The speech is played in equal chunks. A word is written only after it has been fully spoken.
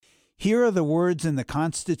Here are the words in the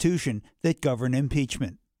Constitution that govern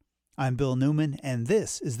impeachment. I'm Bill Newman, and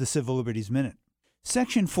this is the Civil Liberties Minute.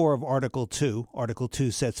 Section 4 of Article 2, Article 2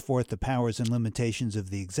 sets forth the powers and limitations of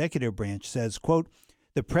the executive branch, says, quote,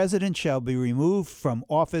 "The President shall be removed from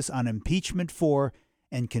office on impeachment for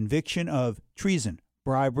and conviction of treason,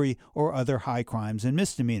 bribery, or other high crimes and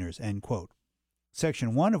misdemeanors," end quote.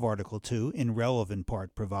 Section 1 of Article 2, in relevant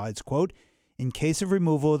part, provides, quote, "In case of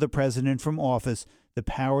removal of the President from office, the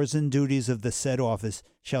powers and duties of the said office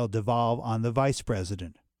shall devolve on the Vice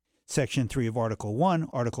President." Section 3 of Article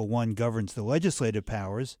 1 governs the legislative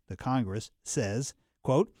powers, the Congress, says,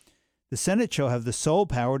 quote, "The Senate shall have the sole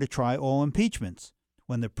power to try all impeachments.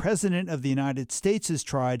 When the President of the United States is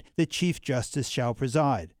tried, the Chief Justice shall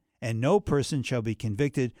preside, and no person shall be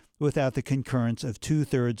convicted without the concurrence of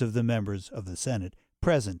 2/3 of the members of the Senate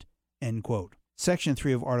present," end quote. Section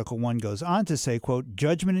 3 of Article 1 goes on to say, quote,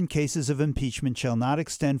 "Judgment in cases of impeachment shall not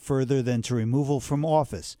extend further than to removal from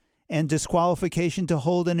office and disqualification to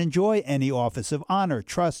hold and enjoy any office of honor,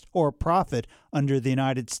 trust, or profit under the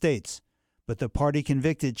United States. But the party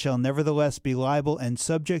convicted shall nevertheless be liable and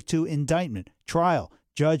subject to indictment, trial,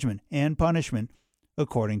 judgment, and punishment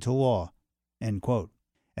according to law," end quote.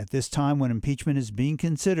 At this time when impeachment is being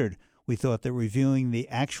considered, we thought that reviewing the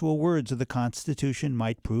actual words of the Constitution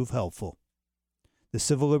might prove helpful. The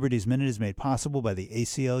Civil Liberties Minute is made possible by the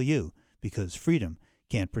ACLU because freedom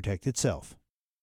can't protect itself.